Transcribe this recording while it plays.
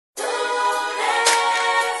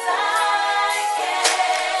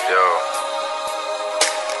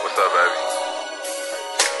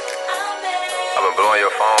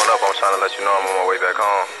was trying to let you know I'm on my way back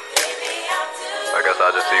home. I guess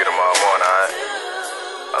I'll just see you tomorrow morning, alright?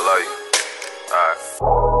 I love you. Alright.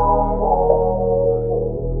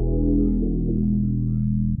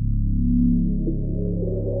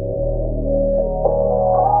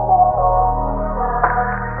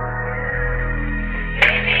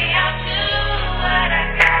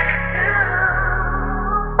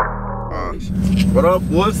 What up,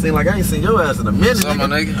 boy? Seem like I ain't seen your ass in a minute. What's up, my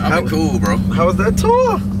nigga? I've been cool, bro. How was that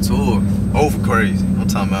tour? Tour. Over crazy. I'm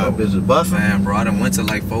talking about. That bitch was bustin'. Man, bro, I done went to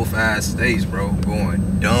like 4-5 states, bro.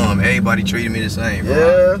 Going dumb. Everybody treated me the same, bro.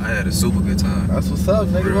 Yeah. I had a super good time. That's what's up,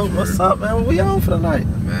 nigga. Real, What's up, man? What we on for the night?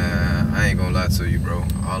 Man, I ain't gonna lie to you, bro.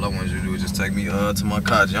 All I wanted you to do was just take me to my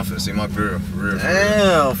cottage. I'm finna see my girl, for real.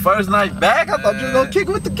 Damn, first night back? I thought you was gonna kick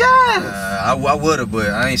it with the guys. I would've, but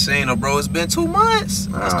I ain't seen her, bro. It's been 2 months.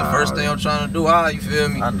 That's the first thing I'm trying to do. You feel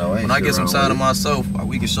me? I know. When I get some time to myself,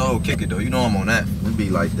 we can show kick it though. You know I'm on that. It be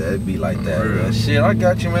like that. It be like that. Man. Shit, I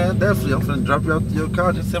got you, man. Definitely. I'm finna drop you out to your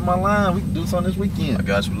car. Just hit my line. We can do something this weekend. I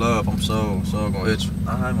got you, love. I'm so gonna hit you.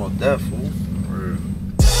 I'm on that, fool.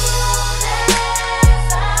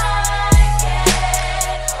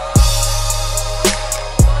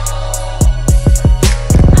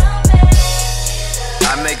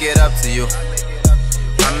 I make it up to you.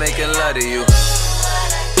 I'm making love to you.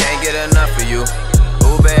 Can't get enough of you.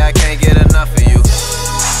 Ooh, babe, I can't get enough of you.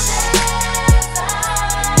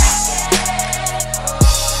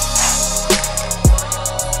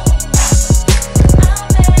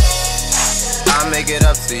 I make it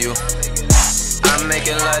up to you. I'm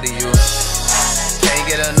making love to you. Can't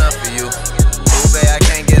get enough of you. Ooh, babe, I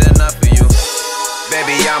can't get enough of you.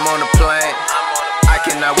 Baby, I'm on the plane. I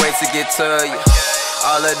cannot wait to get to you.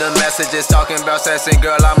 All of the messages talking about sex, and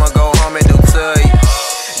girl, I'ma go home and do to you.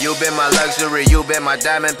 You been my luxury, you been my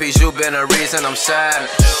diamond piece, you been the reason I'm shining.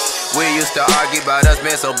 We used to argue about us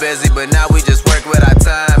being so busy, but now we just work with our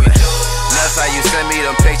time. Love how you send me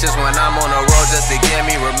them pictures when I'm on the road just to give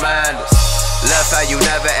me reminders. Love how you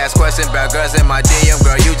never ask questions about girls in my DM,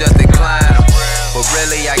 girl, you just decline them. But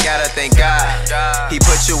really, I gotta thank God. He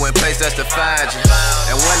put you in place just to find you.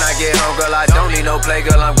 And when I get home, girl, I don't need no play,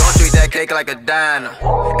 girl. I'm gon' treat that cake like a diner.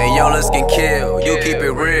 And your looks can kill, you keep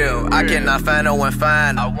it real. I cannot find no one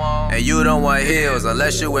fine. And you don't want heels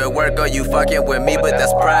unless you at work or you fucking with me, but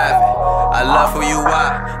that's private. I love who you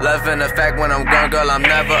are, loving the fact when I'm gone, girl, I'm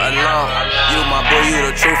never alone. You my boo,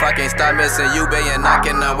 you the truth, I can't stop missing you, babe, and I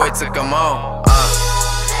cannot wait to come home.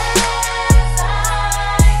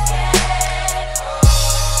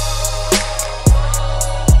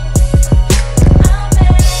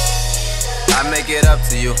 I make it up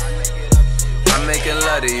to you. I'm making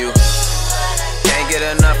love to you. Can't get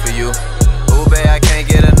enough of you. Ooh, babe, I can't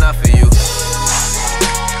get enough of you.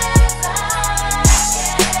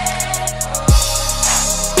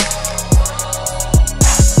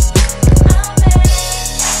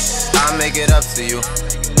 I make it up to you.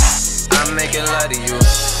 I'm making love to you.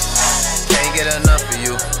 Can't get enough of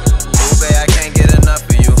you. Ooh, babe, I can't get enough of you.